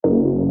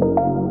Hey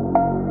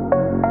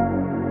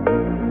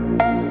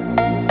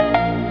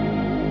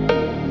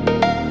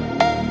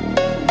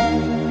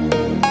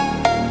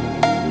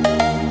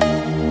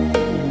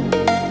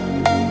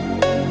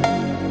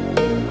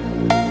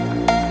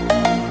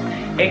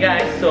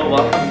guys, so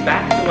welcome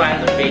back to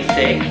Island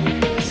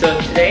Basic. So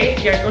today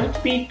we are going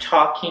to be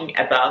talking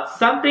about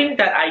something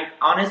that I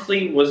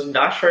honestly was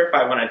not sure if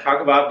I want to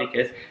talk about,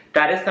 because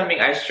that is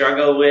something I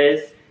struggle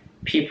with: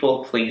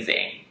 people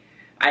pleasing.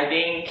 I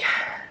think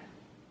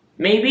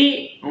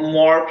maybe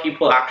more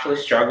people actually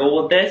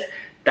struggle with this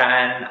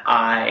than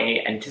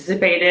I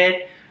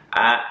anticipated,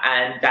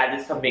 and that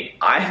is something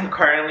I'm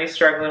currently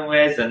struggling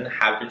with and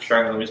have been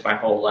struggling with my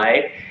whole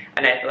life.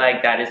 And I feel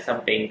like that is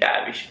something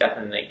that we should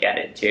definitely get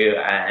into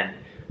and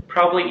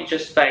probably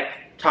just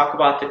like talk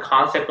about the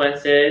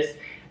consequences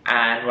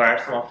and what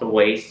are some of the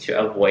ways to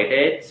avoid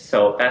it.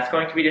 So that's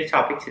going to be the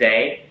topic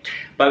today.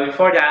 But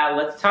before that,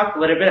 let's talk a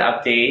little bit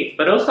update.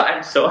 But also,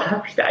 I'm so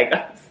happy that I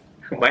got this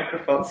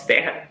microphone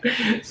stand.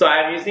 So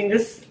I'm using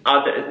this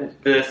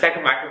the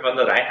second microphone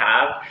that I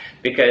have,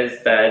 because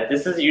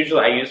this is usually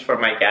I use for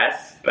my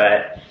guests,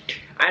 but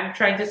I'm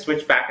trying to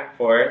switch back and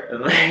forth,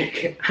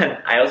 and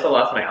I also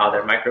lost my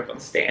other microphone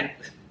stand,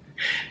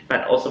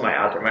 and also my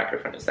other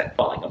microphone is like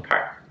falling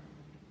apart.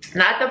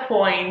 Not the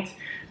point.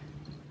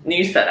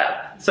 New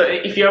setup. So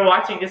if you're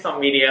watching this on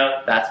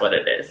video, that's what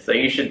it is. So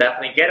you should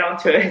definitely get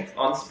onto it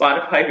on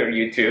Spotify or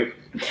YouTube.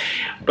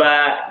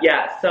 But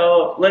yeah,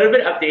 so a little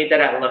bit update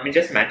that let me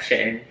just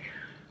mention.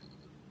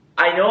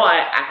 I know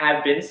I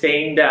have been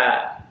saying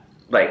that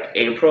like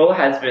April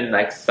has been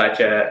like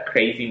such a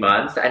crazy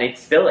month, and it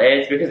still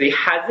is, because it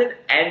hasn't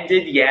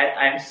ended yet.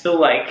 I'm still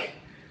like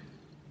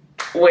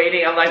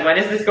waiting. I'm like, when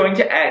is this going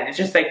to end? It's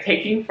just like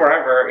taking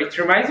forever. It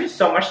reminds me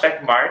so much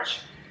like March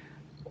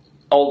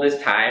all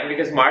this time,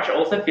 because March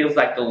also feels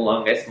like the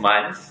longest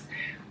months,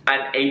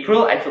 and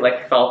April I feel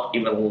like felt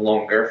even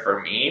longer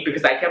for me,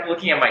 because I kept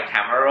looking at my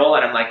camera roll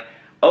and I'm like,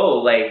 oh,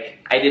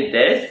 like I did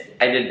this,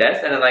 and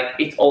then like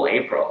it's all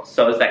April.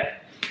 So it's like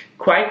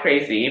quite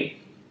crazy.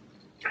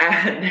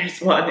 And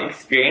there's one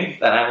experience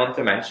that I want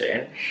to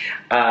mention.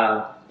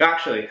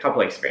 Actually, a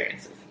couple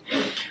experiences.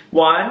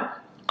 One,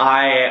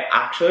 I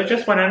actually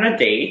just went on a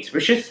date,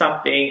 which is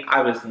something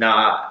I was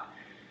not,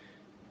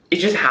 it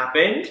just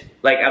happened.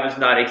 Like, I was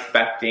not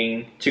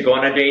expecting to go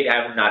on a date.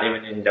 I'm not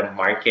even in the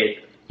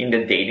market, in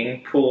the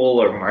dating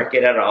pool or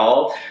market at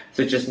all.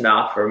 So just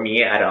not for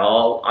me at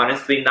all.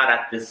 Honestly, not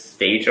at this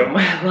stage of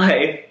my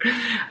life.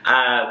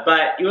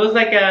 But it was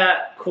like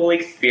a cool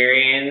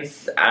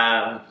experience.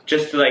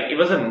 Just to like, it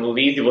wasn't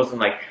movies. It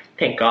wasn't like,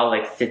 thank God,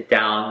 like sit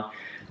down,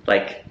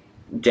 like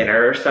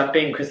dinner or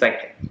something. Because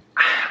like,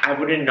 I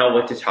wouldn't know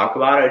what to talk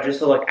about. I just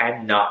feel like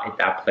I'm not at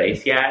that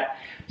place yet.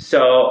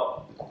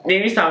 So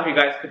maybe some of you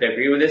guys could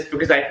agree with this,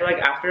 because I feel like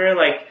after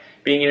like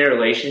being in a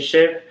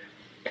relationship,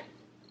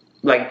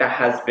 like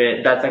that's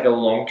like a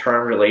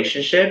long-term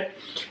relationship,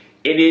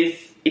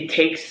 it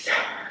takes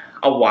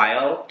a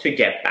while to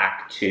get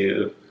back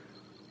to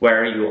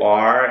where you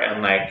are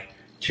and like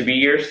to be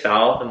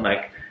yourself and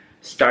like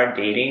start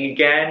dating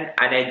again.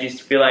 And I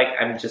just feel like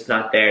I'm just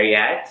not there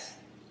yet.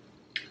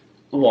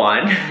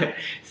 One.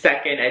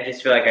 Second, I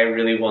just feel like I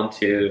really want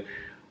to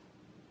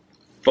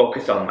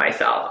focus on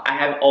myself. I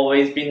have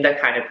always been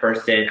that kind of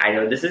person. I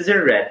know this is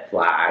a red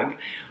flag,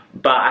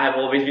 but I have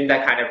always been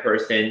that kind of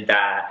person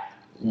that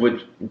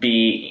would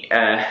be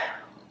a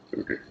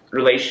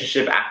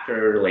relationship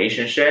after a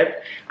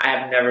relationship. I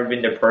have never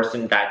been the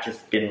person that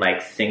just been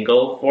like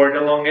single for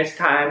the longest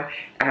time.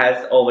 It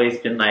has always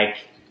been like,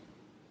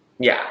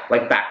 yeah,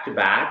 like back to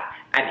back.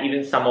 And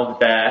even some of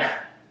the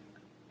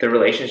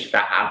relationships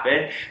that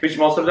happened, which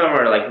most of them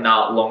are like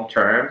not long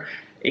term,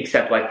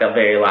 except like the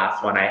very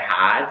last one I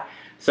had.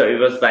 So it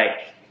was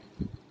like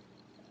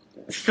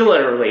still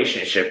a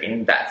relationship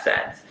in that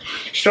sense.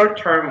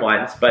 Short-term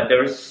ones, but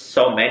there was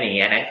so many,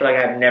 and I feel like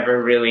I've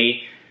never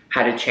really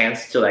had a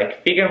chance to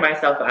like figure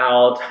myself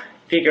out,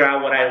 figure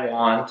out what I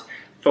want,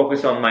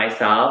 focus on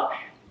myself.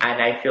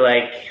 And I feel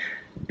like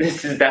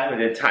this is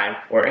definitely the time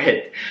for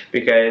it,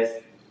 because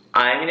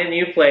I'm in a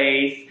new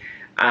place.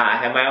 I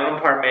have my own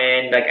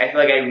apartment. Like, I feel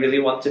like I really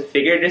want to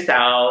figure this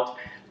out,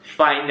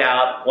 find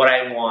out what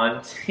I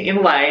want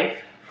in life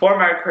for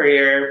my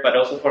career, but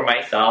also for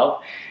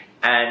myself.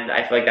 And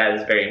I feel like that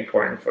is very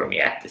important for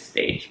me at this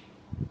stage.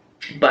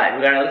 But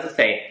regardless to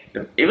say,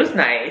 it was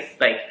nice.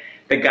 Like,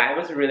 the guy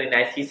was really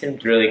nice. He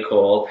seemed really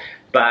cool.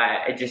 But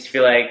I just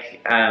feel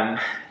like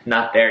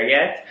not there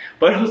yet.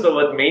 But also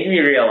what made me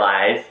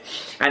realize,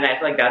 and I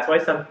feel like that's why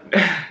some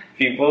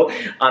people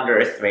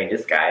underestimate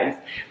this, guys.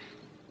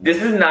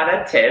 This is not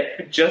a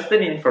tip, just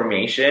an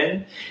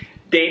information.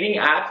 Dating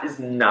apps is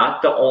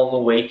not the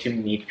only way to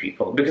meet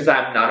people, because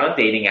I'm not on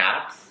dating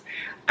apps.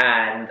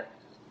 And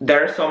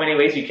there are so many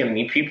ways you can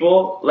meet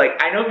people.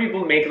 Like, I know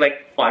people make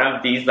like fun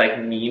of these like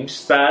meme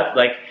stuff.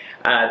 Like,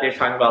 they're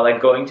talking about like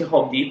going to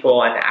Home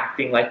Depot and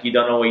acting like you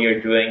don't know what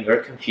you're doing,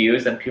 you're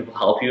confused, and people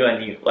help you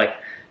and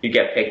you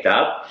get picked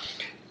up.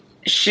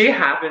 Shit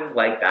happens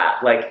like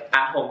that. Like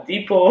at Home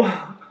Depot,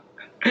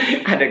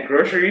 at a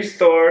grocery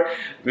store,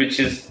 which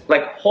is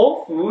like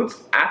Whole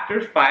Foods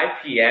after 5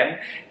 p.m.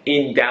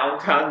 in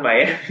downtown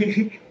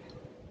Miami.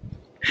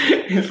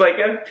 It's like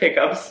a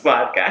pickup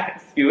spot,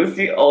 guys. You will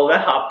see all the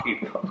hot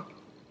people.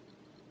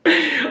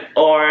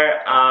 Or,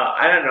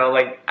 I don't know,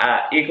 like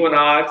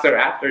Equinox or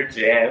after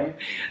gym,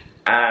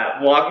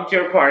 walking to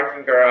your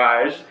parking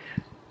garage.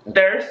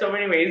 There are so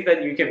many ways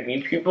that you can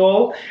meet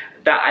people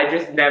that I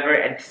just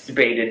never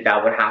anticipated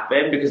that would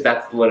happen, because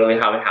that's literally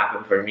how it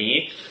happened for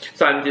me.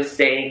 So I'm just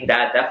saying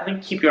that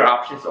definitely keep your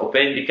options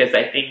open, because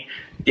I think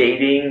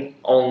dating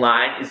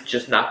online is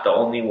just not the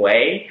only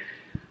way.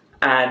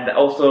 And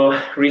also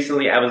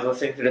recently I was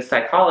listening to the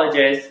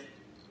psychologist.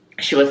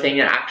 She was saying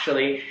that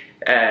actually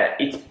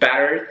it's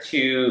better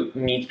to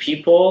meet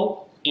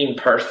people in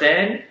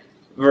person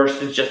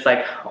versus just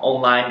like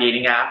online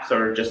dating apps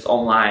or just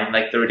online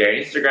like through their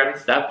Instagram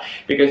and stuff,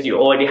 because you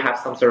already have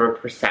some sort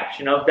of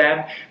perception of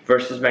them,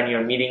 versus when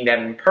you're meeting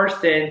them in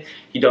person,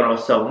 you don't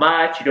know so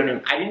much. I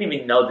didn't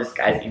even know this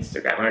guy's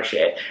Instagram or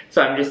shit.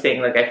 So I'm just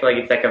saying, like, I feel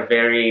like it's like a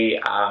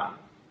very I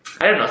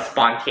don't know,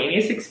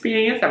 spontaneous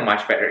experience, a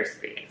much better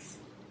experience,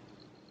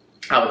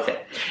 I would say.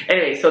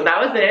 Anyway, so that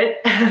was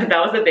it. That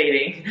was the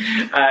dating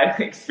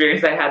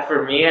experience I had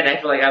for me, and I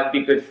feel like I would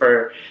be good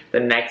for the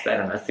next, I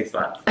don't know, 6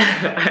 months.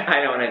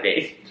 I don't want to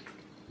date.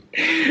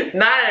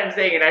 Now that I'm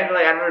saying it, I feel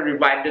like I'm going to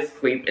rewind this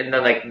clip in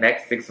the like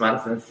next 6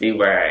 months and see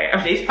where I am.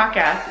 Today's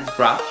podcast is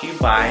brought to you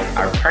by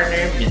our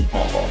partner, Mint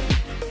Mobile.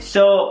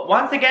 So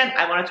once again,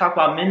 I want to talk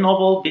about Mint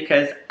Mobile,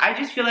 because I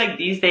just feel like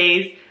these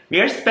days we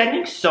are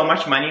spending so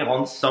much money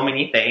on so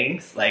many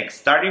things, like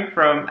starting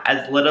from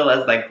as little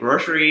as like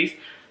groceries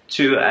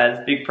to as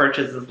big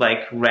purchases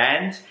like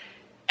rent.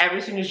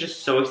 Everything is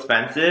just so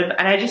expensive,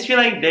 and I just feel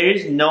like there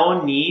is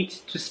no need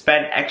to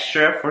spend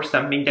extra for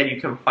something that you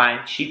can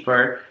find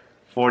cheaper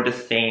for the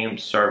same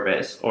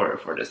service or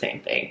for the same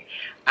thing.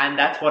 And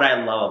that's what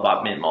I love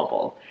about Mint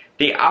Mobile.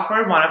 They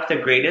offer one of the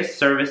greatest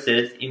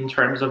services in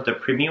terms of the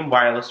premium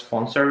wireless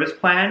phone service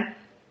plan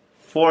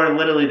for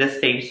literally the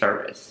same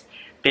service.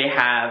 They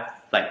have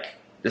like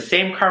the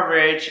same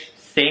coverage,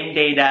 same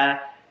data,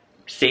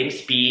 same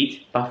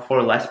speed, but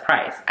for less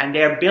price. And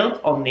they are built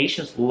on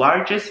nation's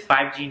largest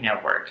 5G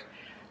network.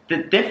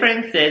 The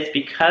difference is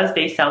because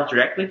they sell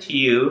directly to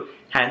you,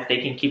 hence they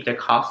can keep the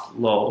cost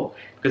low,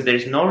 because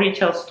there's no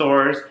retail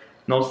stores,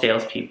 no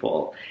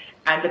salespeople.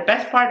 And the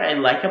best part I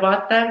like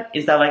about them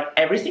is that like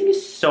everything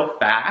is so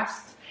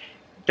fast,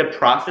 the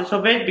process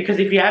of it, because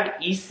if you have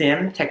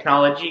eSIM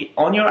technology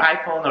on your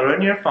iPhone or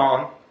on your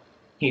phone,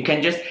 you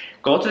can just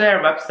go to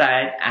their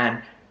website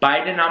and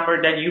buy the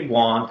number that you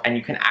want, and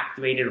you can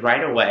activate it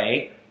right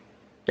away.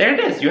 There it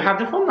is, you have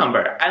the phone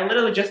number. I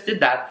literally just did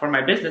that for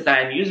my business, and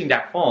I'm using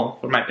that phone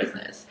for my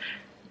business.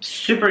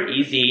 Super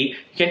easy.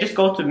 You can just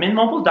go to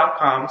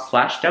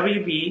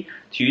mintmobile.com/WB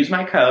to use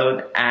my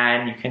code,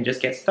 and you can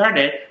just get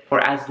started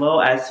for as low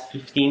as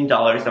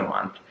 $15 a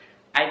month.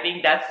 I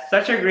think that's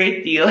such a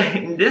great deal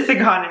in this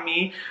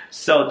economy,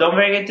 so don't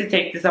forget to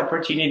take this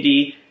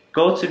opportunity.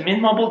 Go to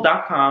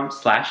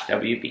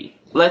mintmobile.com/WB.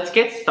 Let's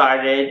get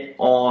started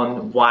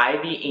on why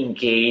we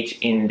engage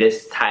in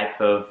this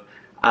type of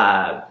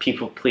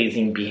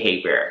people-pleasing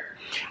behavior.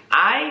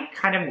 I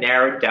kind of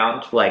narrowed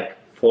down to like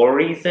 4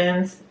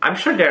 reasons. I'm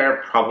sure there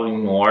are probably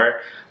more,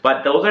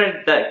 but those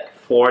are the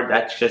 4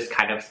 that just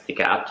kind of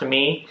stick out to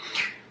me.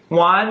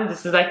 One,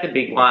 this is like the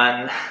big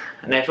one,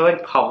 and I feel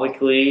like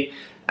publicly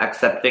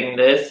accepting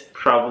this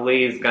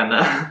probably is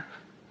gonna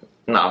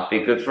not be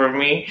good for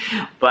me,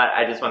 but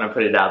I just want to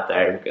put it out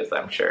there because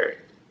I'm sure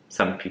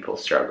some people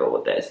struggle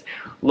with this.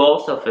 Low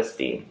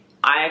self-esteem.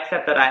 I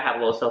accept that I have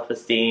low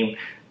self-esteem,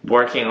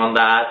 working on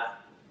that,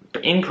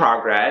 in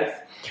progress,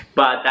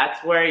 but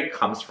that's where it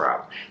comes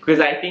from. Because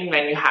I think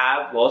when you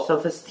have low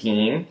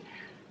self-esteem,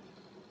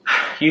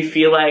 you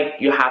feel like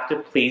you have to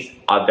please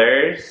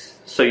others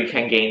so you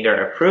can gain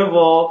their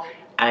approval,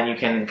 and you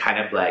can kind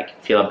of like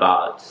feel good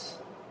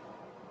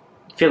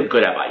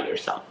about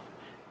yourself.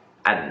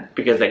 And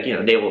because like, you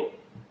know, they will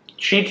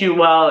treat you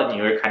well, and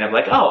you're kind of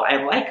like, oh,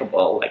 I'm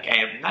likable, like I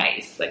am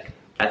nice, like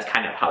that's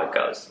kind of how it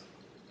goes.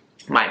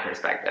 My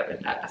perspective in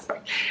that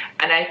aspect.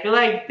 And I feel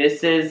like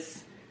this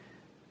is,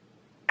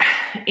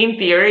 in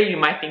theory, you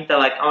might think that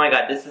like, oh my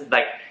god, this is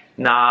like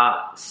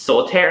not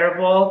so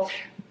terrible,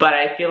 but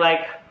I feel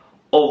like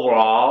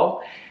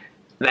overall,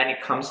 when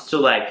it comes to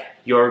like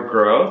your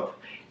growth,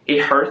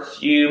 it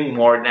hurts you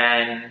more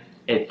than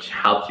it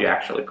helps you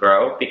actually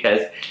grow.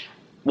 Because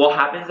what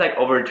happens like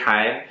over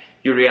time,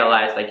 you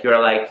realize like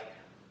you're like,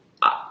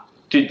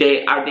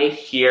 are they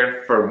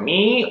here for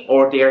me,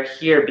 or they're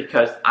here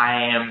because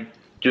I am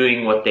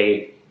doing what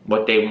they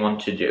want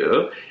to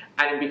do?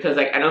 And because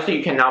like, and also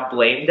you cannot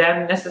blame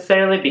them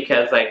necessarily,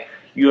 because like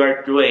you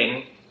are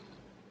doing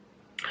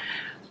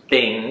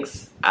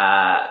things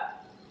that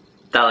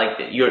like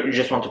you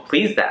just want to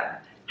please them.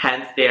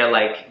 Hence they're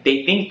like,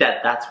 they think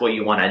that that's what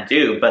you want to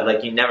do, but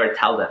like you never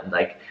tell them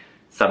like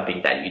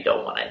something that you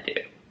don't want to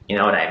do. You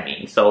know what I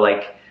mean? So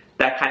like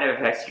that kind of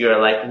affects you.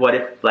 Like, what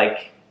if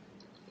like,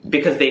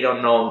 because they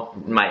don't know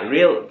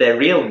the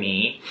real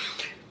me,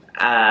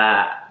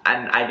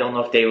 and I don't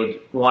know if they would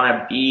want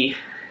to be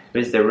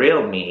with the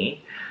real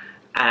me,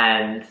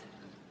 and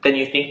then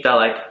you think that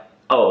like,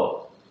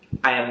 oh,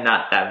 I am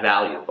not that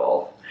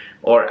valuable,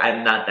 or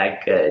I'm not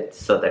that good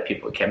so that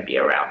people can be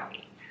around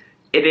me.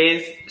 It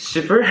is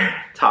super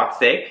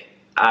toxic.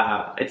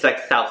 It's like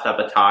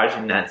self-sabotage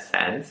in that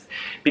sense,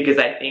 because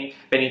I think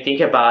when you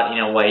think about in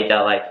a way that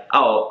like,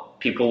 oh,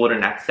 people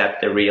wouldn't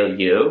accept the real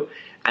you,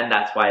 and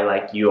that's why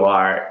like you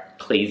are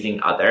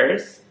pleasing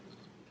others,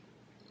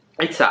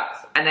 it sucks.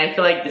 And I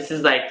feel like this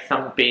is like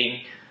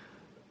something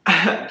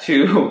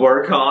to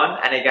work on.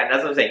 And again,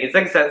 that's what I'm saying, it's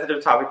like a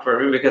sensitive topic for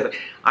me because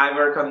I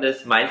work on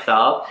this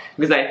myself,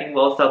 because I think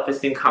low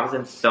self-esteem comes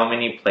in so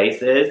many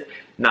places,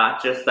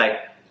 not just like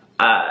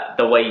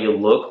the way you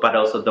look, but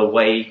also the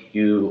way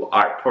you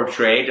are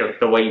portrayed, or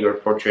the way you're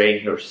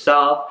portraying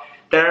yourself.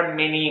 There are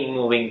many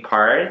moving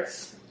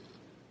parts,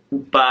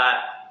 but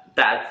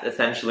that's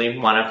essentially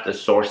one of the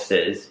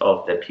sources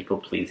of the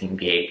people-pleasing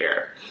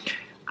behavior.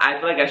 I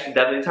feel like I should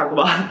definitely talk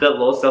about the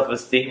low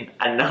self-esteem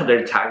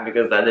another time,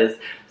 because that is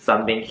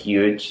something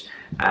huge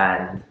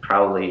and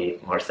probably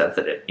more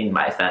sensitive in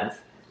my sense.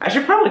 I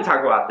should probably talk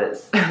about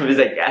this with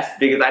a guest,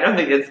 because I don't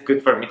think it's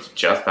good for me to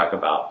just talk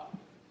about.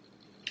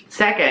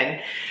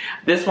 Second,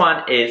 this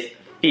one is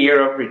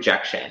fear of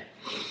rejection.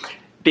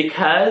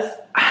 Because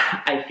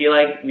I feel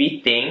like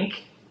we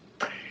think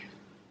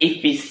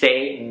if we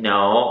say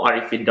no, or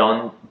if we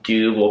don't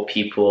do what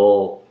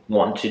people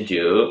want to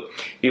do,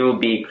 we will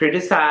be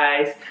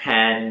criticized,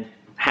 and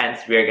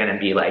hence we're gonna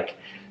be like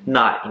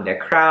not in the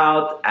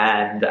crowd,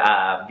 and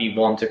we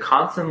want to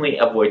constantly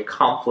avoid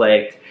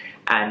conflict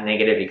and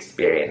negative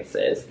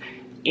experiences.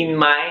 In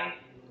my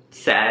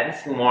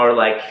sense, more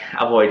like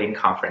avoiding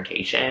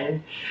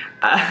confrontation,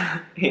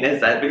 in a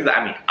sense, because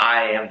I mean,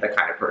 I am the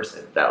kind of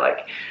person that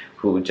like,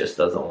 who just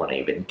doesn't want to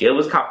even deal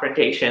with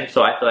confrontation.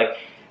 So I feel like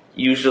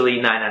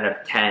usually 9 out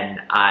of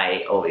 10,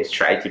 I always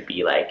try to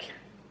be like,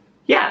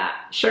 yeah,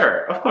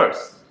 sure, of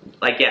course,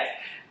 like, yes,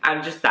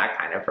 I'm just that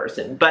kind of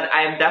person. But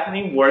I'm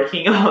definitely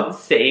working on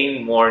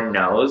saying more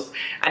no's,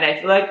 and I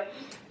feel like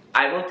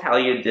I will tell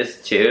you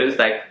this too, is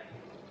like,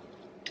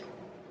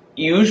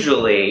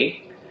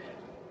 usually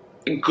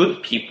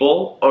good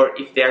people, or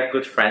if they're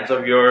good friends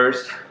of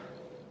yours,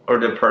 or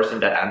the person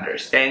that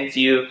understands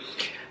you,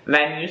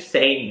 when you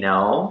say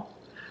no,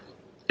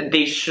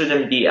 they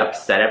shouldn't be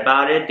upset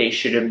about it. They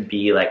shouldn't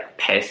be like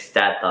pissed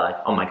at like,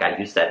 oh my god,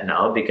 you said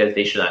no, because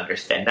they should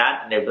understand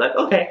that, and they'll be like,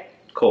 okay,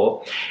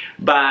 cool.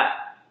 But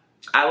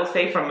I will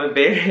say, from a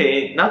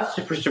very, not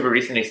super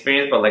recent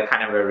experience, but like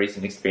kind of a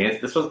recent experience,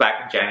 this was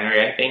back in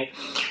January, I think,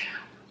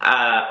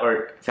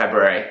 or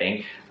February, I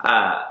think,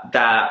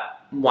 that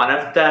one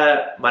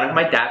of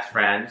my dad's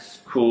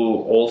friends,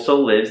 who also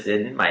lives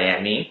in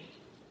Miami,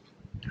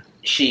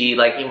 she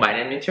like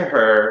invited me to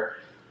her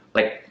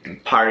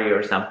like party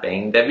or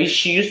something that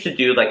she used to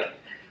do like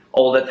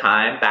all the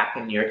time back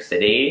in New York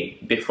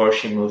City before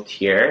she moved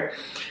here.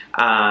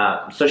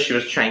 So she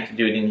was trying to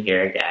do it in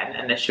here again,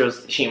 and then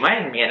she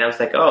invited me, and I was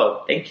like,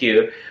 oh, thank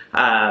you.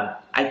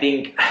 I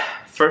think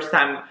first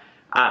time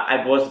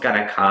I was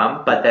gonna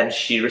come, but then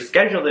she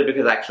rescheduled it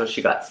because actually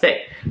she got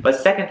sick. But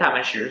second time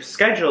when she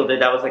rescheduled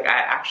it, I was like,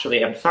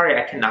 I'm sorry,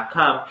 I cannot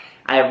come.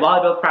 I have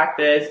volleyball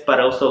practice, but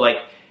also like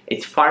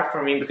it's far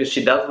from me, because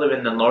she does live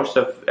in the north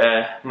of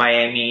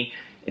Miami.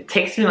 It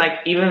takes me like,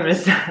 even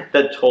with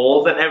the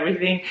tolls and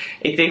everything,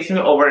 it takes me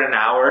over an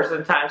hour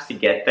sometimes to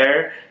get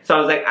there. So I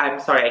was like, I'm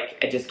sorry,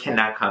 I just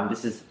cannot come.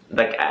 This is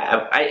like,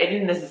 I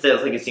didn't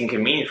necessarily think it's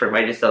inconvenient for me.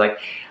 I just felt like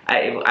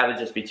I would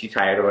just be too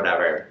tired or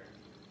whatever.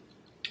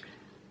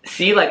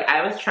 See, like,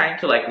 I was trying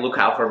to like look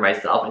out for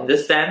myself in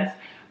this sense,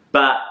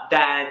 but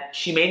then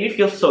she made me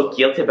feel so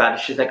guilty about it.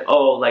 She's like,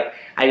 oh, like,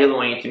 I really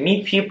want you to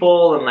meet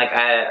people, and like,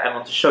 I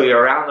want to show you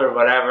around or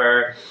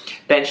whatever.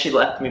 Then she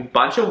left me a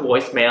bunch of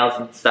voicemails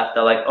and stuff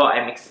that like, oh,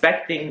 I'm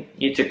expecting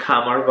you to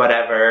come or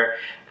whatever.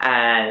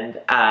 And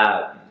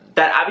that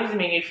obviously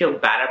made me feel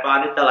bad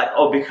about it, that like,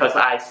 oh, because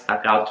I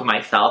stuck out to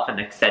myself and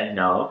like said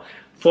no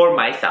for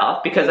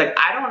myself, because like,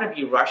 I don't want to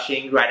be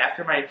rushing right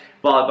after my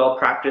volleyball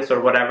practice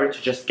or whatever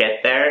to just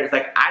get there. It's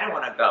like, I don't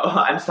want to go.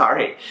 I'm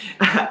sorry.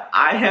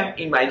 I am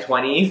in my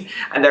 20s,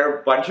 and there are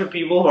a bunch of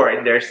people who are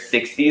in their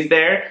 60s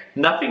there.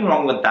 Nothing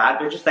wrong with that.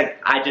 They're just like,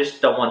 I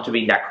just don't want to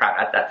be in that crowd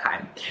at that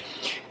time.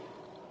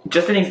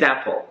 Just an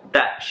example,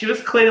 that she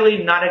was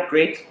clearly not a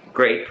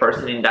great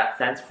person in that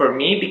sense for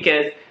me,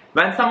 because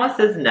when someone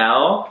says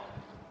no,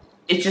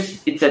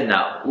 it's a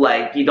no.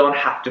 Like, you don't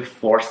have to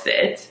force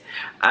it.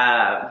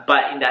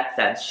 But in that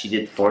sense, she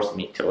did force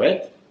me to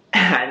it.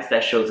 Hence,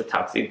 that shows a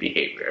toxic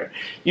behavior.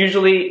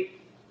 Usually,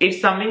 if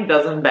something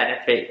doesn't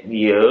benefit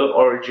you,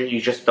 or you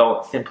just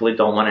simply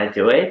don't want to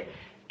do it,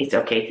 it's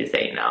okay to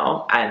say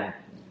no. And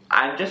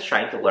I'm just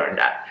trying to learn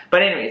that.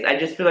 But anyways, I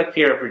just feel like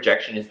fear of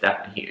rejection is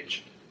definitely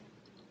huge.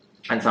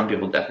 And some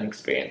people definitely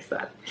experience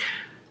that.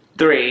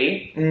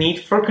 3,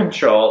 need for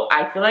control.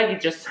 I feel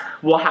like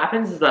what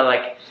happens is that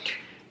like,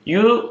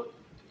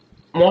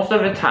 most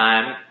of the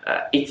time,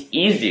 it's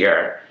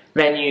easier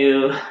when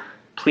you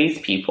please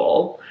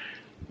people,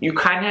 you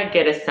kind of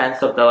get a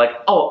sense of the like,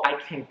 oh, I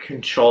can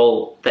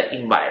control the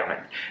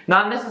environment.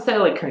 Not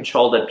necessarily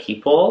control the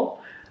people,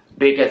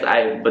 because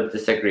I would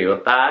disagree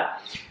with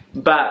that,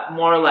 but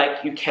more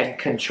like you can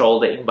control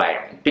the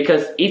environment.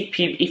 Because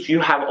if you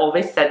have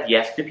always said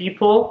yes to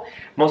people,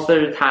 most of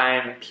the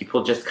time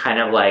people just kind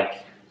of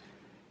like,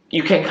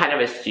 you can kind of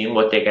assume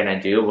what they're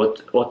gonna do,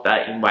 what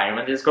the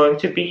environment is going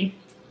to be.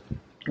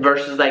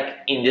 Versus like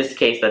in this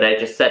case that I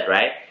just said,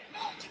 right?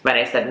 When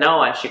I said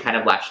no and she kind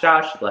of lashed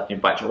out, she left me a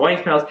bunch of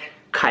voicemails,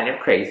 kind of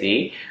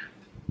crazy.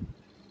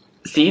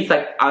 See, it's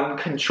like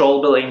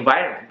uncontrollable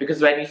environment,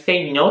 because when you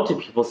say no to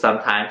people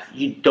sometimes,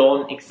 you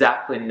don't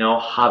exactly know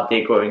how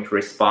they're going to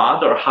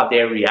respond or how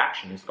their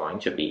reaction is going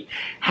to be.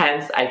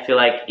 Hence, I feel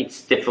like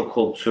it's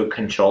difficult to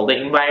control the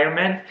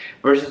environment,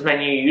 versus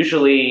when you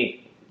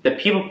usually, the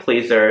people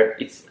pleaser,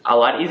 it's a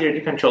lot easier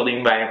to control the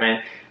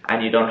environment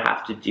and you don't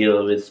have to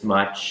deal with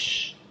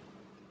much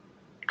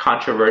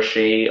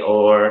controversy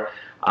or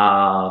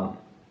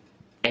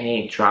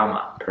any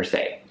drama per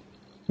se.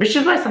 Which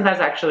is why sometimes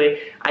actually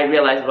I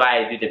realize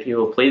why I do the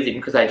people pleasing,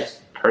 because I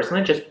just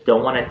personally just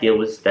don't want to deal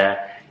with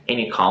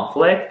any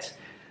conflict.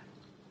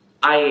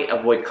 I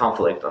avoid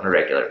conflict on a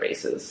regular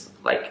basis,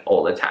 like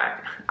all the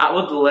time. I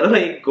would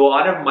literally go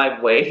out of my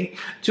way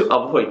to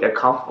avoid the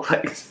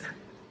conflict.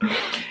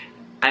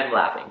 I'm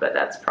laughing, but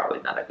that's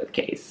probably not a good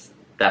case.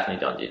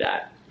 Definitely don't do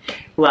that.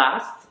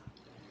 Last,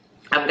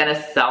 I'm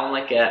gonna sound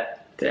like a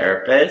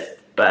therapist,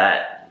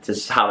 but this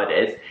is how it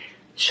is.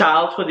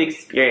 Childhood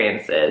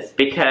experiences,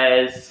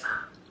 because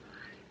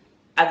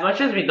as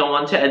much as we don't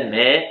want to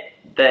admit,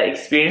 the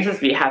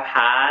experiences we have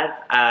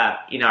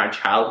had in our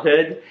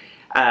childhood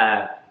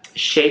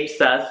shapes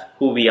us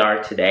who we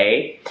are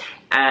today.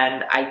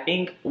 And I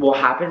think what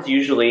happens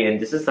usually, and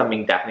this is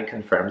something definitely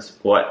confirms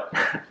what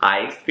I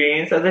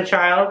experienced as a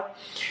child,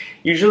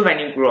 usually when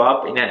you grow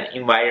up in an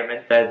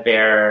environment that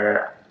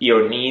where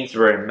your needs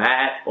were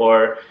met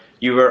or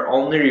you were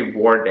only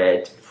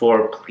rewarded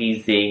for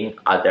pleasing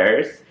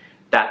others,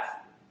 that's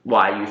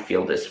why you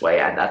feel this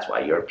way, and that's why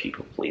you're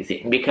people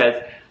pleasing. Because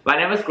when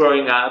I was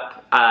growing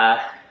up,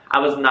 I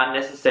was not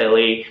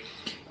necessarily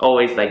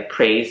always like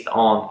praised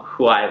on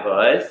who I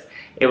was.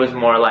 It was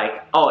more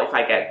like, oh, if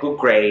I get good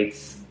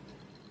grades,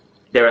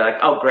 they were like,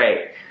 oh,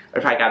 great. Or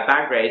if I got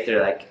bad grades,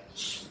 they're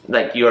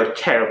like you're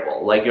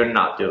terrible, like you're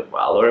not doing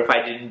well. Or if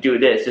I didn't do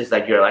this, it's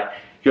like you're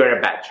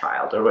a bad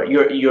child. Or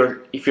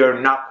if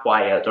you're not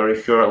quiet, or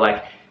if you're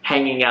like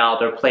hanging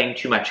out or playing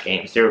too much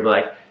games, they were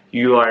like,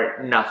 you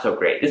are not so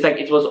great. It's like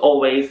it was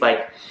always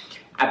like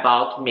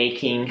about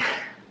making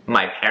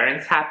my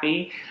parents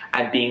happy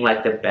and being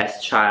like the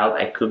best child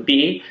I could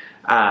be.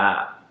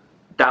 That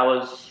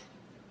was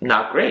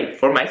not great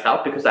for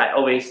myself, because I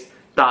always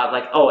thought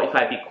like, oh, if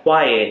I be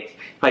quiet,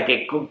 if I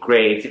get good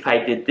grades, if I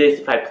did this,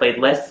 if I played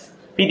less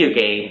video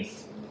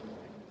games,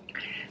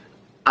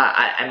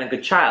 I'm a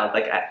good child.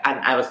 Like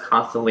I was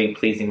constantly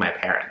pleasing my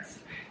parents,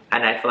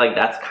 and I feel like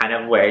that's kind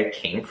of where it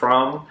came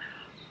from.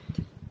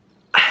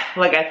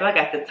 Like I feel like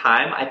at the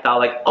time I thought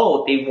like,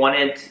 oh, they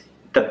wanted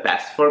the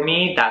best for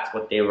me. That's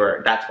why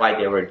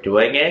they were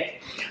doing it.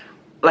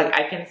 Like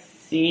I can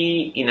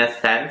see in a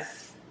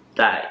sense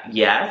that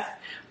yes,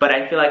 but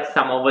I feel like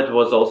some of it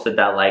was also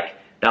that like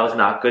that was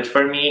not good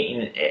for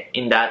me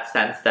in that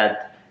sense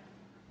that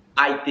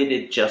I did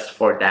it just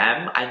for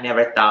them. I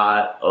never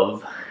thought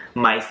of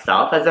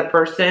myself as a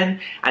person,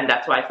 and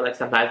that's why I feel like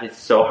sometimes it's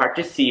so hard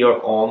to see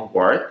your own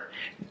worth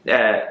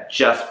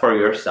just for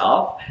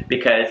yourself,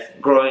 because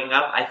growing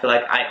up I feel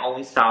like I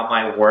only saw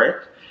my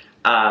worth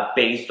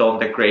based on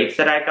the grades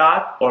that I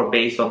got or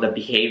based on the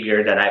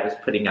behavior that I was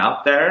putting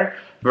out there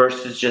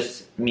versus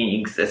just me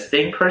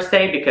existing per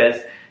se.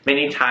 Because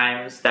many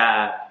times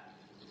that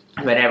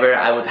whenever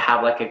I would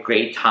have like a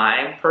great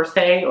time per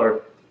se,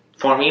 or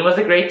for me it was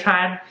a great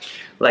time,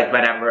 like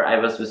whenever I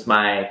was with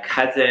my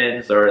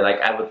cousins, or like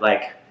I would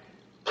like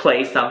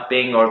play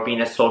something or be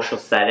in a social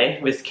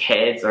setting with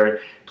kids or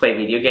play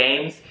video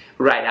games,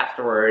 right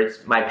afterwards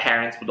my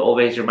parents would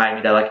always remind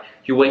me that like,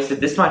 you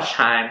wasted this much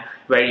time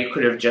where you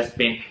could have just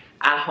been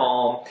at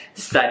home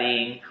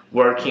studying,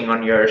 working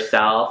on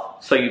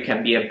yourself so you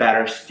can be a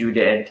better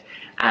student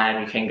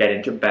and you can get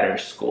into better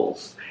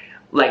schools.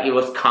 Like it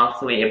was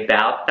constantly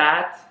about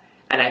that,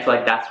 and I feel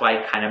like that's why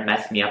it kind of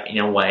messed me up in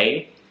a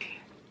way.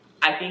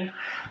 I think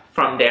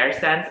from their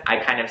sense, I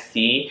kind of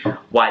see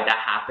why that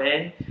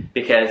happened,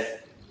 because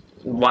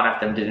one of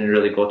them didn't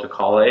really go to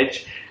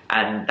college,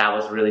 and that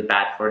was really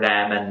bad for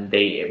them and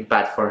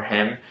bad for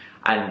him,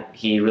 and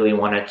he really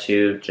wanted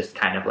to just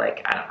kind of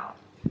like, I don't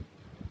know,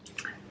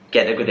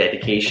 get a good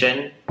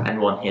education and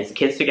want his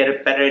kids to get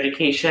a better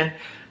education.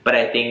 But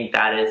I think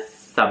that is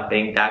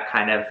something that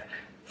kind of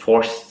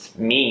forced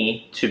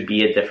me to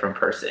be a different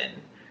person,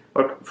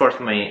 or forced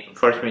me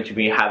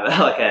to have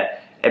like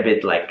a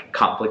bit like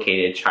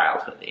complicated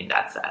childhood in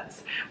that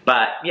sense.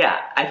 But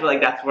yeah, I feel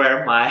like that's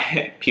where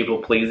my people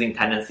pleasing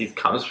tendencies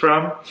comes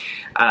from,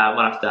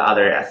 one of the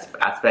other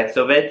aspects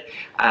of it,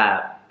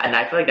 and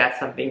I feel like that's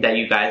something that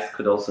you guys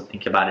could also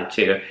think about it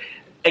too.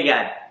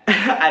 Again,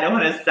 I don't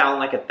want to sound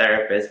like a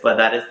therapist, but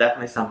that is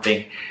definitely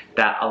something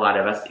that a lot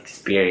of us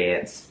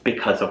experience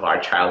because of our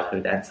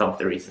childhood and some of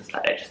the reasons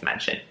that I just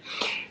mentioned.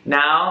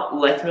 Now,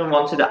 let's move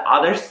on to the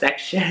other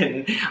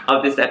section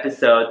of this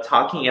episode,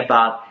 talking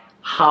about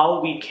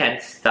how we can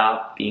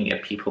stop being a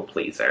people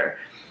pleaser.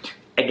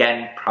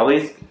 Again,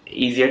 probably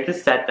easier to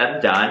said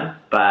than done,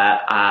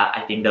 but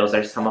I think those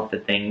are some of the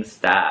things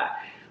that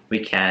we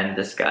can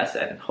discuss,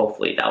 and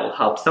hopefully that will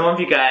help some of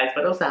you guys,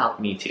 but also help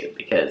me too,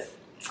 because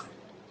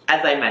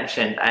as I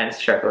mentioned, I'm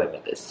struggling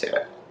with this too.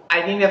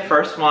 I think the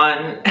first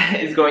one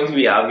is going to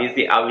be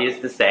obvious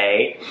to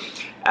say,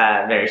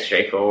 very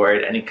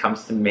straightforward, and it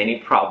comes to many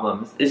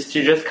problems, is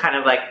to just kind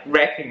of like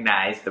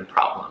recognize the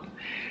problem.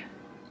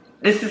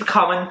 This is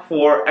common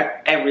for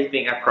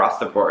everything across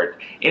the board.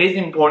 It is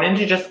important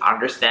to just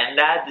understand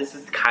that this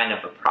is kind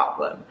of a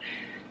problem.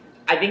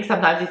 I think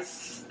sometimes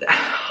it's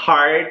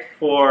hard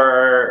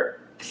for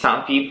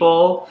some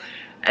people,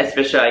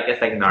 especially I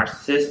guess like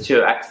narcissists,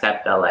 to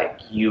accept that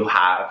like you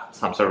have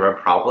some sort of a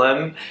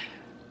problem.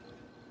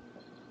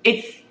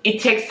 It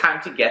takes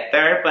time to get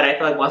there, but I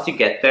feel like once you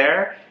get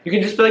there, you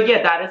can just be like,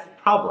 yeah, that is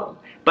a problem.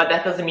 But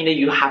that doesn't mean that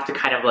you have to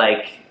kind of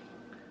like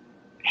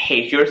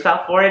hate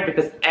yourself for it,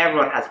 because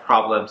everyone has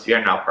problems.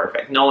 You're not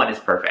perfect. No one is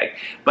perfect.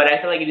 But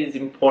I feel like it is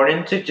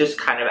important to just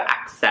kind of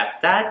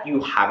accept that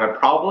you have a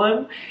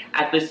problem,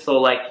 at least so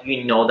like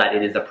you know that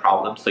it is a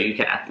problem, so you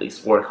can at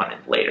least work on it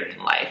later in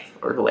life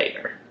or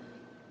later.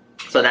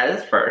 So that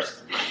is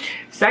first.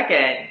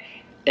 Second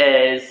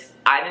is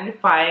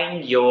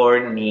identifying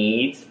your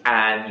needs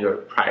and your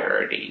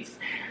priorities.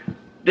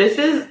 This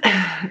is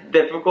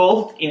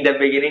difficult in the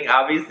beginning,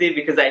 obviously,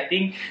 because I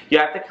think you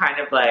have to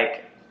kind of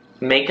like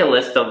make a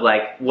list of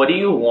like, what do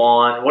you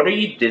want? What do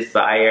you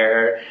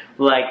desire?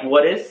 Like,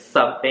 what is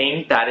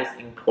something that is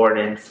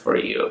important for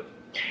you?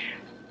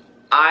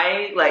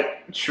 I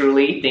like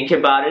truly think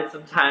about it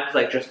sometimes,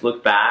 like just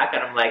look back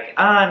and I'm like,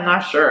 I'm not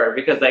sure,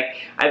 because like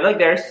I feel like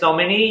there are so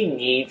many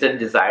needs and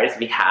desires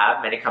we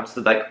have when it comes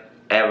to like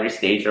every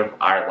stage of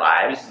our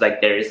lives.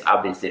 Like there is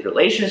obviously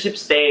relationship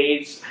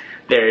stage,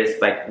 there is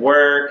like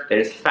work,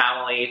 there's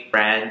family,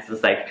 friends,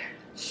 there's like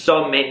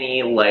so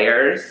many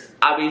layers.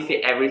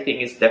 Obviously everything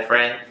is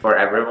different for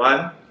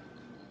everyone,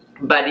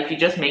 but if you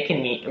just make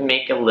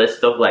a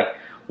list of like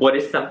what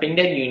is something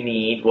that you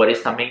need, what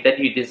is something that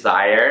you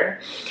desire,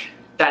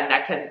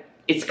 then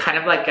it's kind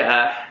of like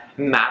a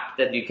map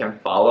that you can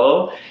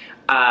follow.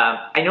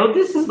 I know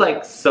this is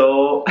like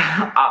so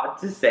odd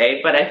to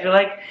say, but I feel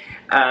like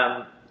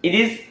it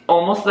is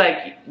almost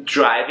like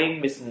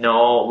driving with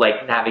no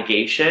like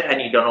navigation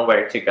and you don't know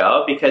where to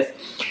go, because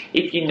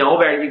if you know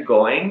where you're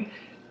going,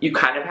 you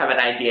kind of have an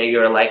idea.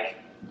 You're like,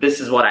 this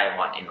is what I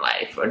want in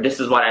life, or this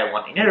is what I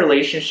want in a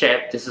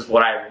relationship, this is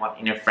what I want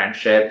in a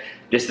friendship,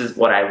 this is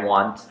what I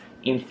want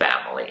in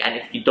family. And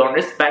if you don't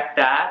respect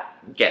that,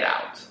 get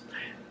out.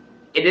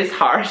 It is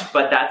harsh,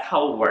 but that's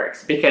how it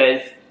works,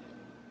 because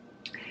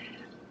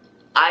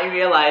I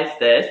realized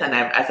this, and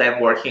as I'm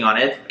working on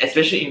it,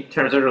 especially in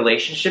terms of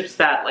relationships,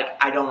 that like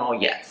I don't know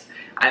yet.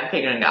 I'm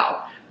figuring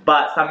out.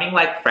 But something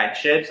like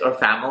friendships or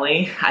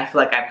family, I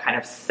feel like I'm kind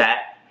of set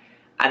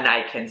and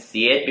I can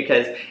see it,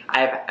 because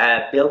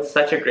I've built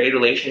such a great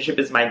relationship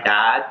with my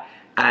dad,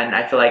 and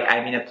I feel like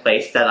I'm in a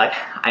place that like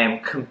I am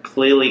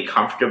completely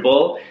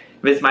comfortable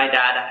with my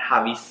dad and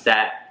how we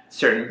set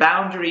certain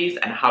boundaries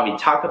and how we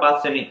talk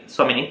about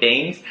so many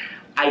things.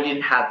 I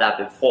didn't have that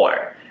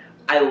before.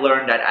 I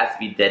learned that as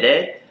we did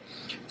it.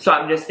 So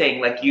I'm just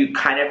saying, like, you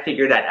kind of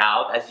figure that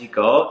out as you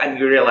go, and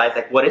you realize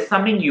like what is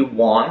something you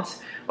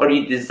want or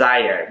you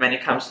desire when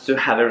it comes to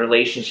have a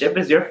relationship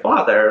with your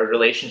father, a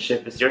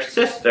relationship with your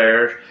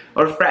sister,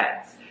 or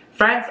friends.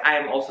 Friends, I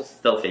am also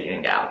still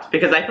figuring out,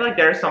 because I feel like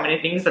there are so many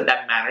things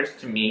that matters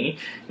to me,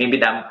 maybe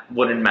that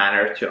wouldn't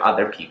matter to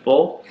other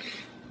people.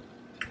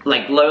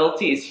 Like,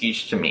 loyalty is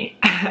huge to me.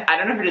 I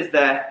don't know if it is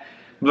the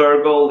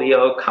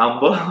Virgo-Leo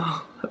combo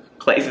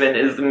placement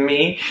is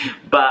me,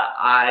 but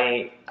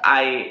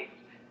I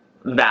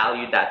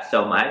value that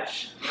so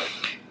much.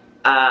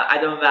 I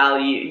don't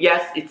value,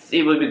 yes,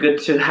 it would be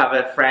good to have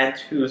a friend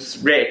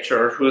who's rich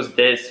or who's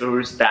this or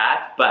who's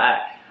that, but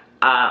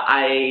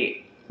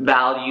I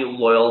value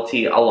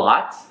loyalty a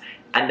lot,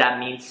 and that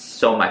means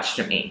so much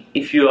to me.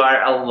 If you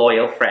are a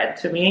loyal friend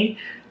to me,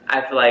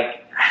 I feel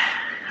like,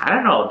 I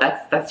don't know,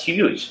 that's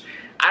huge.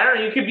 I don't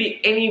know, you could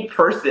be any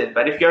person,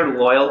 but if you're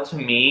loyal to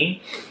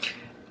me,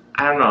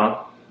 I don't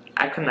know,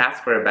 I couldn't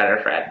ask for a better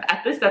friend.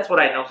 At least that's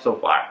what I know so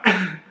far.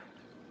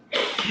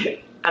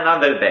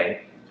 Another thing,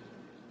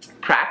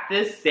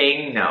 practice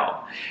saying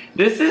no.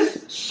 This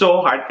is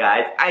so hard,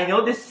 guys. I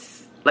know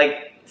this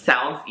like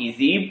sounds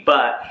easy,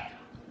 but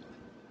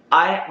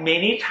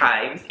many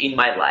times in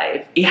my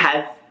life,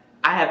 I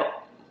have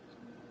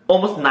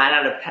almost 9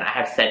 out of 10 I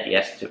have said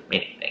yes to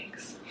many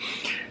things.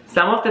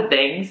 Some of the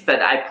things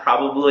that I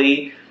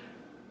probably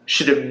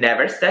should have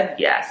never said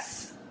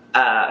yes.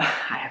 I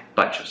have a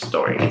bunch of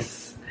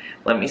stories.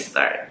 Let me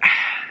start.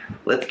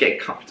 let's get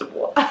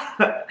comfortable.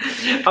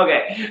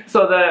 Okay,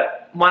 so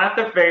one of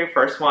the very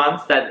first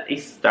ones that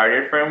it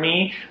started for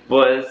me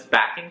was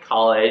back in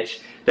college.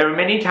 There were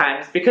many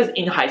times, because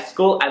in high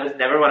school I was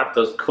never one of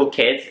those cool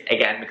kids,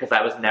 again because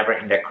I was never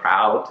in the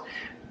crowd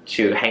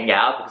to hang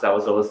out because I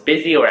was always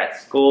busy or at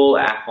school,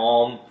 at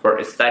home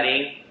for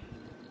studying.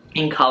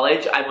 In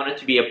college I wanted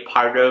to be a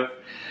part of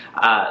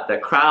the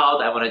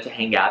crowd, I wanted to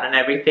hang out and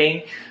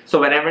everything.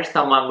 So whenever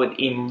someone would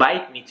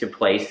invite me to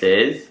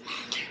places,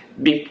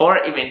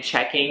 before even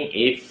checking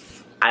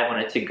if I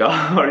wanted to go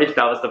or if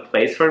that was the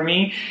place for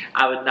me,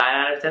 I would 9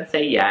 out of 10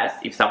 say yes.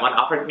 If someone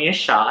offered me a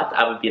shot,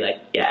 I would be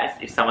like yes.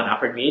 If someone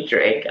offered me a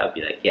drink, I would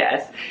be like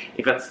yes.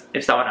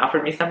 If someone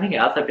offered me something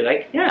else, I'd be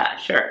like yeah,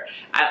 sure.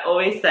 I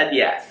always said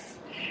yes.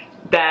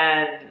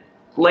 Then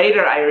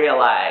later I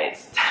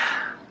realized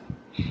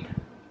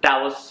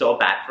that was so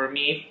bad for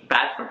me,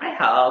 bad for my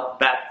health,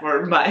 bad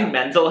for my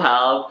mental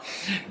health,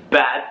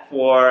 bad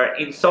for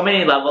in so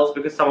many levels,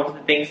 because some of the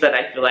things that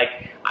I feel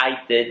like I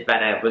did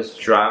when I was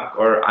drunk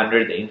or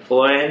under the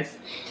influence,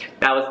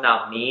 that was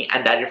not me,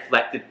 and that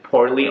reflected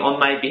poorly on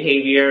my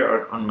behavior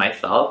or on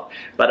myself,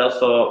 but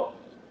also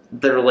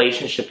the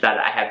relationship that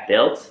I have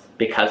built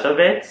because of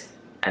it,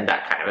 and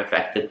that kind of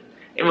affected,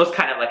 it was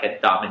kind of like a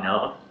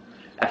domino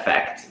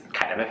effect,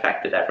 kind of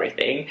affected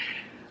everything.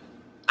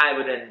 I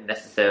wouldn't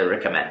necessarily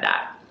recommend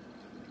that.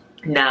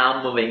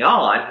 Now moving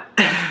on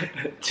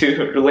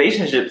to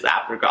relationships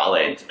after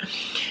college.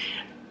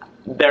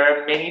 There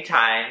are many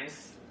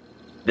times,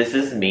 this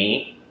is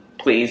me,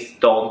 please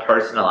don't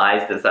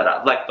personalize this at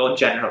all, like don't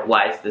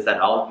generalize this at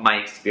all, my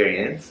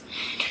experience.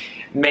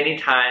 Many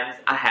times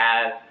I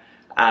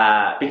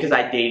have, because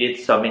I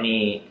dated so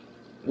many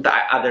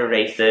other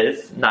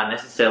races, not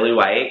necessarily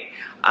white,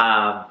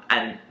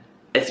 and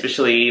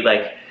especially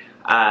like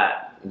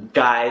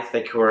guys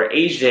like who are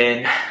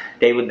Asian,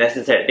 they would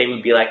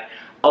be like,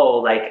 oh,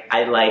 like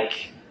I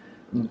like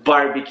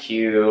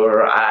barbecue,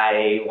 or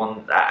I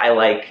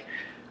like,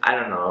 I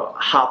don't know,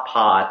 hot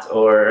pot,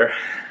 or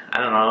I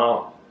don't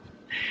know,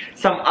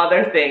 some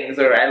other things,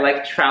 or I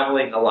like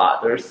traveling a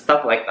lot, or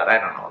stuff like that. I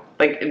don't know,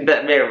 like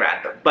very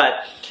random.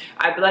 But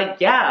I'd be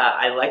like, yeah,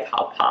 I like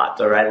hot pot,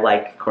 or I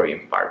like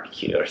Korean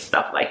barbecue, or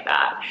stuff like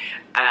that.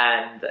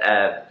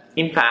 And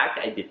in fact,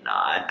 I did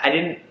not.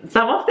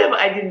 Some of them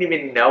I didn't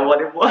even know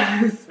what it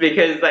was,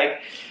 because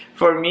like,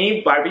 for me,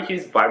 barbecue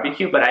is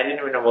barbecue, but I didn't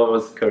even know what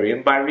was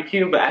Korean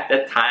barbecue. But at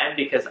that time,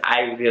 because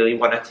I really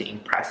wanted to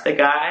impress the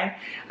guy,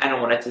 and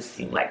I wanted to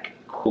seem like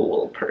a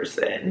cool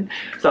person.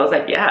 So I was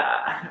like,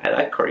 yeah, I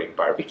like Korean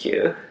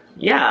barbecue.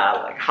 Yeah,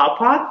 like hot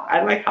pot?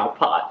 I like hot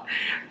pot.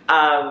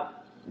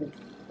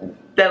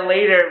 Then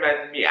later,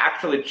 when we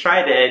actually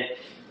tried it,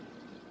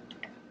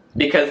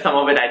 because some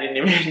of it I didn't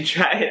even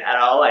try it at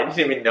all, I didn't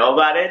even know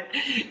about it,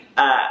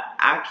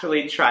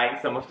 actually trying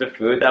some of the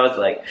food, I was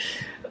like,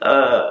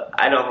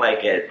 I don't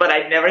like it. But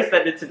I never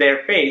said it to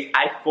their face.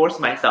 I forced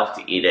myself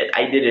to eat it.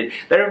 I did it.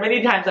 There are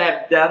many times I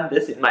have done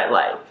this in my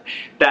life,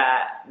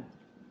 that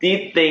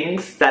did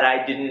things that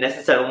I didn't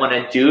necessarily want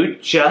to do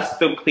just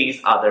to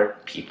please other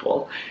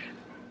people.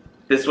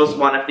 This was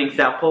one of the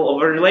examples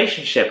of a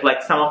relationship.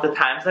 Like some of the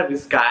times I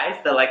was guys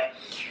that like,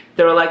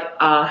 they were like,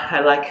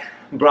 I like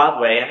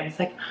Broadway, and I was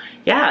like,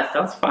 yeah,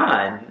 sounds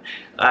fun.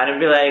 And I'd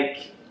be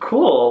like,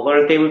 cool.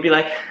 Or they would be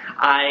like,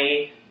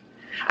 I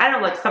don't know,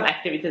 like some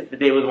activities that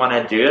they would want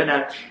to do,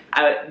 and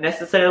I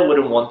necessarily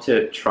wouldn't want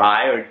to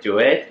try or do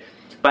it,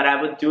 but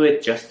I would do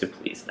it just to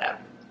please them.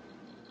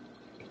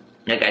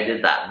 Like I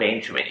did that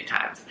way too many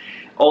times.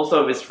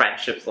 Also with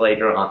friendships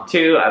later on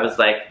too, I was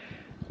like,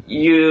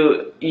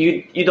 you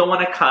don't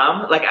want to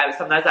come? Like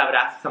sometimes I would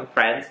ask some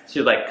friends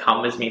to like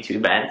come with me to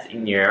events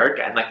in New York,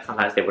 and like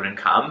sometimes they wouldn't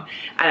come,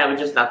 and I would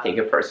just not take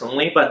it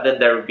personally. But then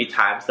there would be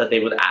times that they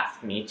would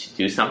ask me to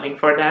do something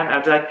for them.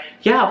 I'd be like,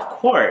 yeah, of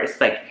course.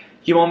 Like,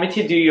 you want me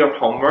to do your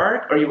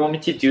homework, or you want me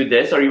to do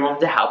this, or you want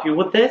me to help you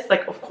with this?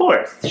 Like, of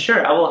course,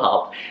 sure, I will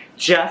help,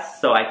 just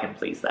so I can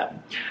please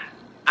them.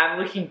 I'm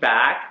looking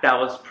back, that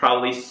was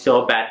probably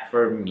so bad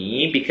for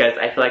me, because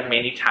I feel like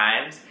many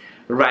times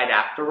right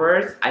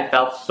afterwards, I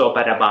felt so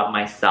bad about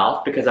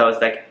myself, because I was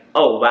like,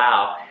 oh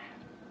wow,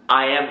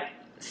 I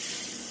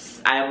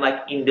am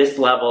like in this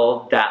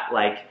level that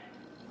like,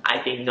 I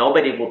think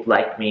nobody would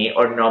like me,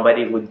 or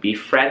nobody would be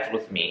friends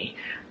with me,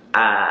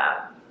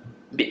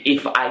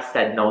 if I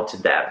said no to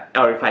them,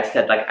 or if I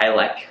said like, I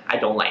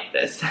don't like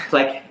this.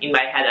 Like in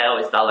my head I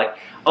always thought like,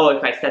 oh,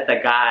 if I said the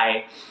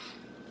guy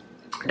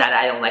that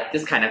I don't like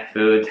this kind of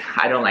food,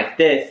 I don't like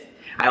this,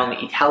 I only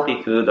eat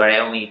healthy food, or I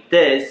only eat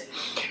this,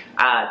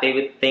 they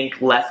would think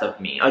less of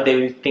me, or they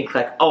would think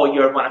like, oh,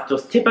 you're one of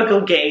those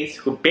typical gays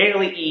who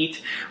barely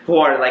eat, who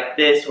are like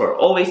this, who are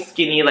always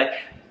skinny. Like,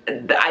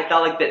 I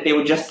thought like that they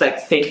would just like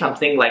say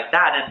something like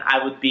that, and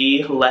I would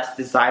be less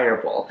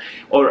desirable,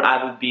 or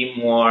I would be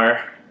more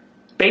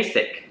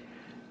basic.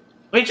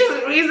 Which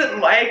is the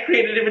reason why I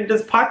created even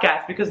this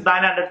podcast, because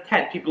 9 out of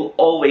 10 people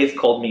always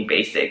called me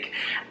basic.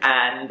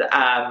 And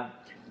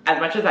as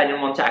much as I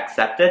didn't want to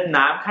accept it,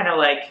 now I'm kind of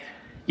like,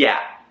 yeah,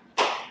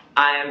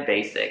 I am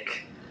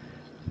basic.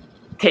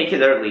 take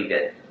it or leave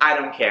it. I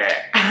don't care.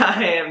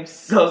 I am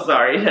so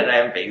sorry that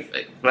I'm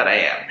basic, but I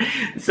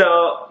am.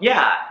 So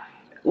yeah,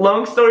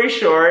 long story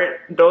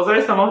short, those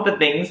are some of the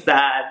things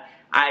that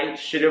I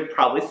should have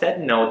probably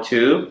said no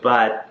to,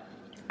 but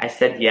I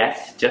said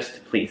yes just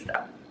to please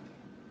them.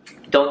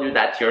 Don't do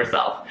that to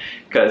yourself,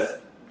 because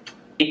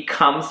it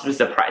comes with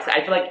a price.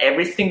 I feel like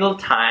every single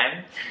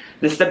time,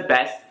 this is the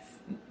best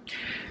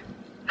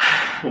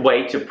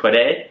way to put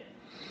it.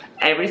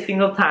 Every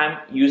single time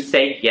you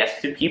say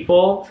yes to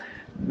people,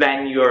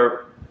 when you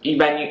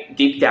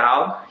deep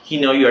down,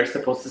 you know you're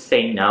supposed to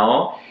say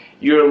no,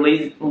 you're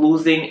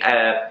losing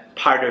a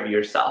part of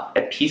yourself,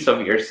 a piece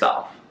of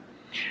yourself.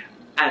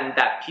 And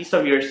that piece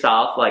of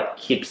yourself like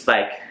keeps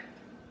like,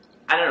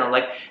 I don't know,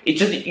 like it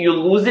just, you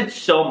lose it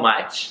so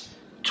much.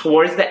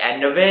 Towards the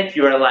end of it,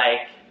 you're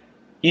like,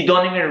 you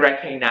don't even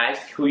recognize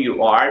who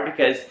you are,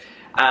 because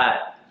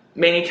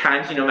many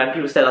times, you know, when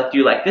people say like, do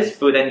you like this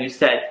food? And you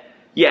said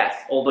yes,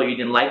 although you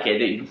didn't like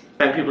it.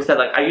 When people said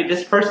like, are you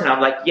this person?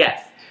 I'm like,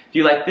 yes. Do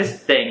you like this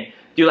thing?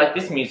 Do you like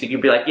this music?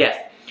 You'd be like, yes.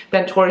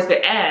 Then towards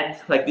the end,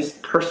 like this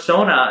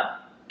persona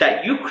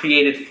that you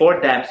created for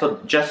them, so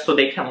just so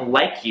they can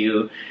like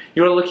you,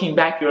 you're looking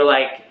back, you're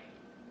like,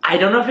 I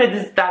don't know if it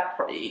is that,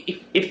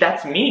 if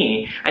that's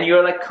me, and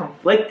you're like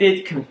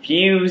conflicted,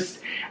 confused,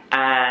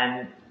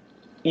 and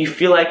you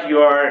feel like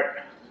you're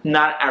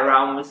not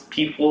around with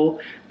people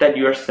that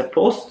you're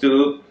supposed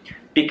to,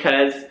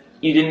 because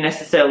you didn't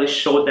necessarily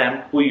show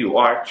them who you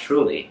are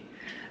truly.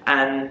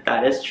 And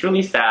that is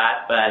truly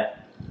sad, but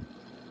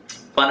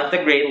one of the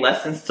great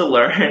lessons to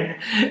learn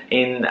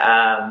in,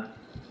 I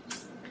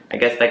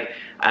guess, like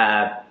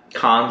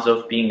cons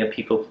of being a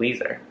people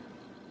pleaser.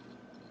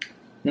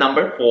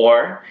 Number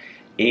 4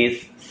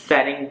 is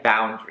setting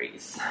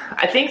boundaries.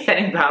 I think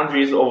setting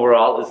boundaries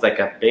overall is like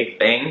a big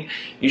thing.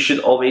 You should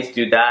always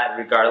do that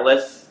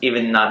regardless,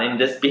 even not in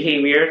this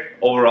behavior,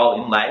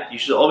 overall in life. You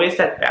should always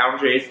set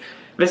boundaries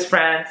with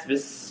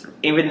friends,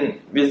 even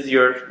with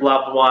your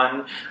loved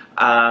one,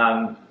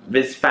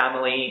 with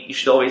family. You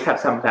should always have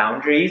some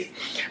boundaries,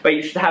 but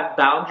you should have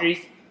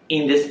boundaries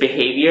in this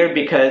behavior,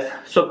 because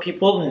so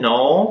people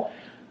know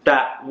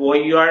that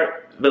what you are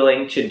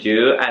willing to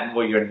do and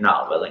what you're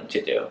not willing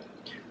to do.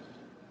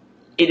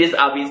 It is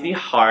obviously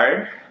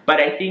hard, but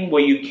I think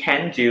what you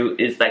can do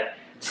is like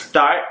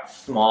start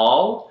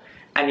small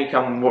and you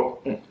can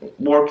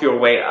work your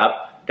way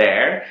up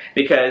there,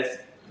 because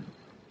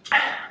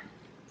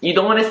you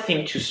don't want to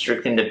seem too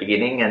strict in the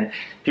beginning, and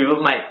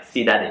people might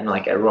see that in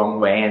like a wrong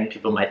way, and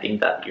people might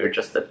think that you're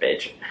just a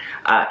bitch.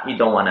 You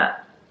don't want to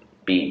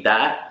be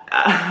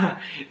that.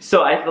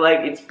 So I feel like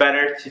it's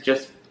better to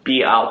just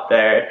be out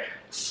there,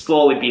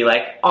 slowly be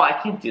like, oh, I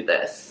can't do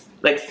this,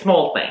 like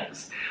small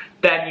things.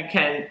 Then you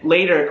can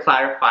later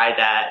clarify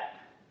that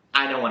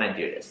I don't want to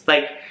do this.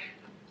 Like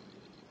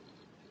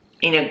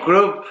in a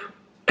group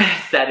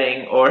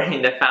setting or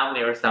in the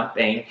family or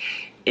something,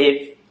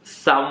 if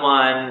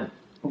someone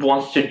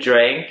wants to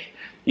drink,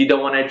 you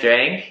don't want to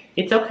drink,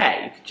 it's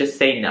okay. You can just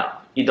say no.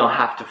 You don't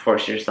have to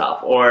force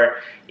yourself. Or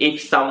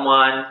if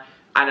someone,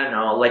 I don't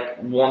know,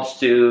 like wants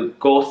to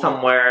go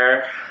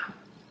somewhere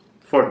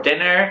for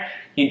dinner,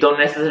 you don't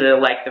necessarily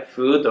like the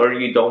food, or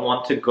you don't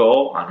want to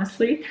go,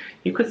 honestly,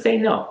 you could say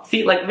no.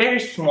 See, like very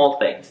small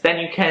things. Then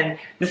you can,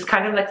 this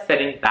kind of like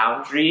setting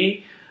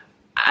boundary,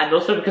 and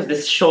also because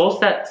this shows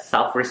that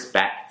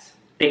self-respect,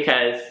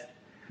 because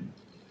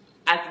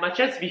as much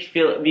as we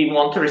feel we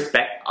want to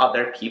respect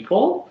other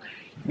people,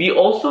 we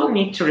also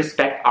need to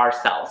respect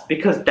ourselves,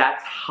 because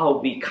that's how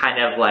we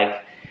kind of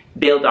like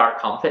build our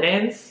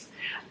confidence.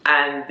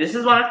 And this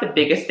is one of the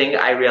biggest things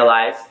I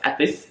realized, at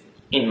least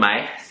in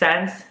my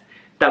sense,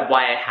 that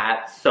why I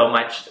had so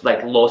much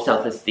like low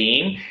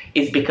self-esteem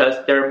is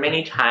because there are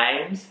many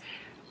times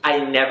I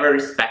never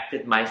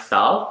respected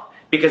myself,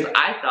 because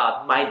I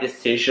thought my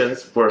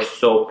decisions were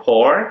so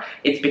poor.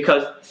 It's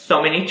because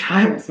so many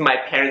times my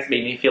parents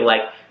made me feel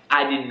like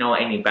I didn't know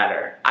any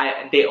better.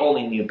 They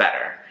only knew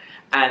better.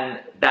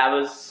 And that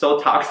was so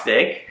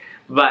toxic.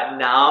 But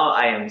now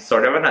I am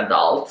sort of an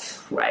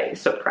adult, right?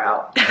 So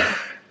proud.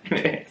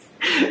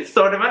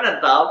 Sort of an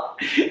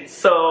adult.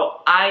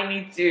 So I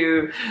need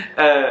to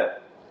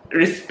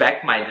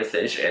respect my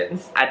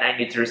decisions, and I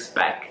need to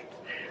respect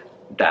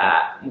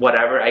that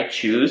whatever I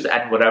choose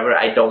and whatever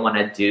I don't want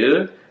to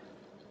do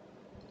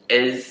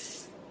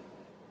is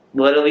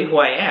literally who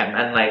I am,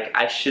 and like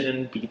I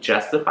shouldn't be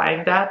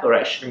justifying that, or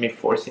I shouldn't be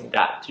forcing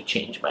that to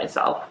change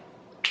myself.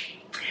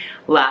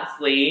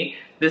 Lastly,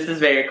 this is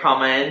very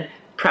common,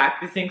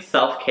 practicing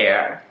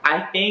self-care.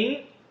 I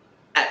think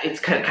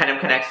it's kind of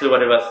connects to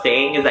what I was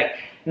saying, is like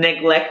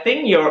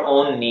neglecting your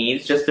own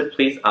needs just to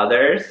please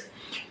others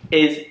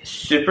is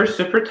super,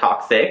 super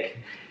toxic,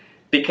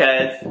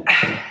 because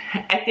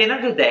at the end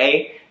of the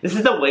day, this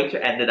is the way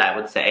to end it, I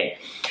would say.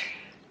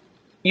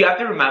 You have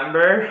to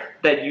remember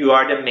that you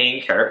are the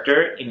main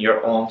character in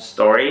your own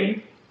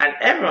story, and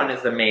everyone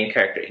is the main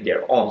character in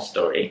their own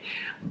story.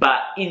 But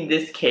in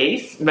this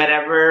case,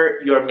 whenever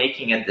you're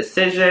making a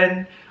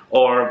decision,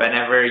 or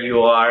whenever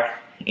you are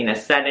in a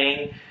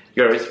setting,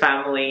 you're with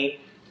family,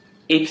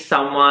 if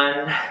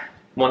someone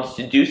wants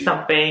to do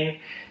something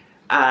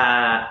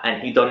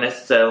and you don't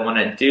necessarily want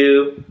to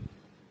do,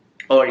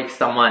 or if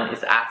someone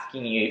is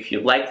asking you if you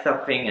like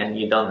something and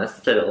you don't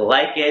necessarily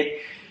like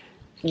it,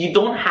 you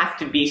don't have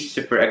to be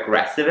super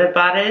aggressive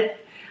about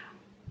it,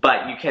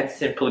 but you can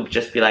simply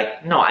just be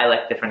like, no, I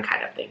like different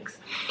kind of things.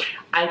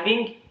 I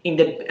think in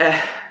the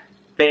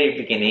very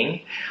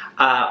beginning,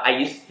 I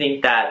used to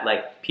think that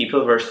like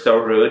people were so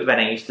rude when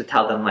I used to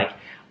tell them like,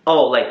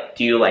 oh, like,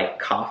 do you like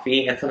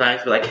coffee? And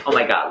sometimes we're like, oh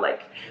my god,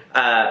 like,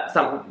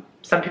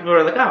 some people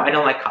were like, oh, I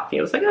don't like coffee.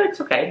 I was like, oh,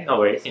 it's okay, no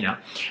worries, you know.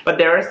 But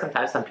there are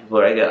sometimes some people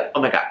who are like,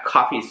 oh my god,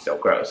 coffee is so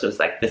gross. So it's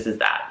like, this is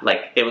that.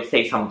 Like, they would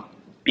say some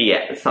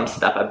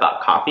stuff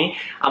about coffee.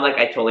 I'm like,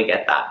 I totally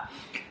get that.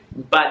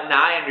 But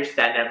now I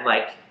understand. I'm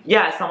like,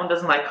 yeah, if someone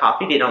doesn't like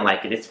coffee, they don't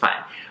like it, it's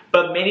fine.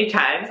 But many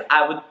times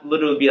I would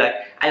literally be like,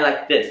 I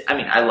like this. I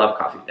mean, I love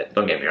coffee,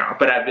 don't get me wrong.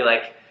 But I'd be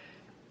like,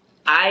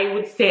 I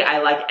would say I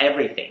like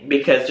everything,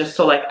 because just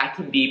so like I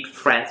can be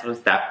friends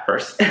with that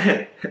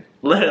person.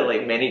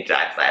 Literally many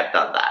times I have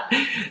done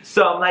that.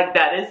 So I'm like,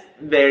 that is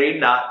very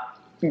not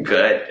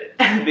good,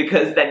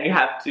 because then you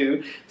have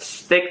to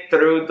stick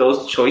through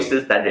those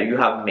choices that you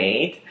have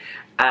made,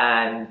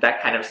 and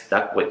that kind of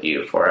stuck with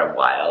you for a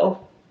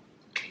while.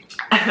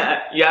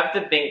 You have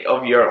to think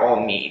of your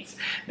own needs,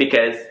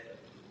 because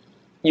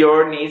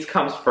your needs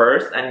comes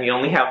first, and you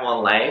only have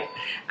one life,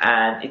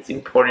 and it's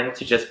important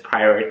to just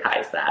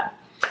prioritize that.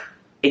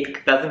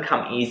 It doesn't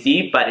come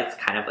easy, but it's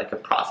kind of like a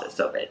process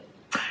of it.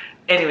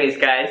 Anyways,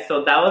 guys,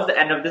 so that was the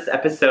end of this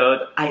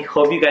episode. I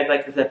hope you guys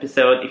liked this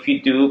episode. If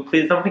you do,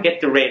 please don't forget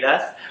to rate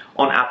us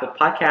on Apple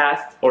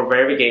Podcasts or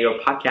wherever you get your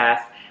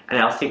podcasts, and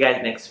I'll see you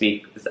guys next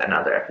week with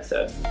another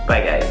episode.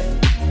 Bye,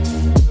 guys.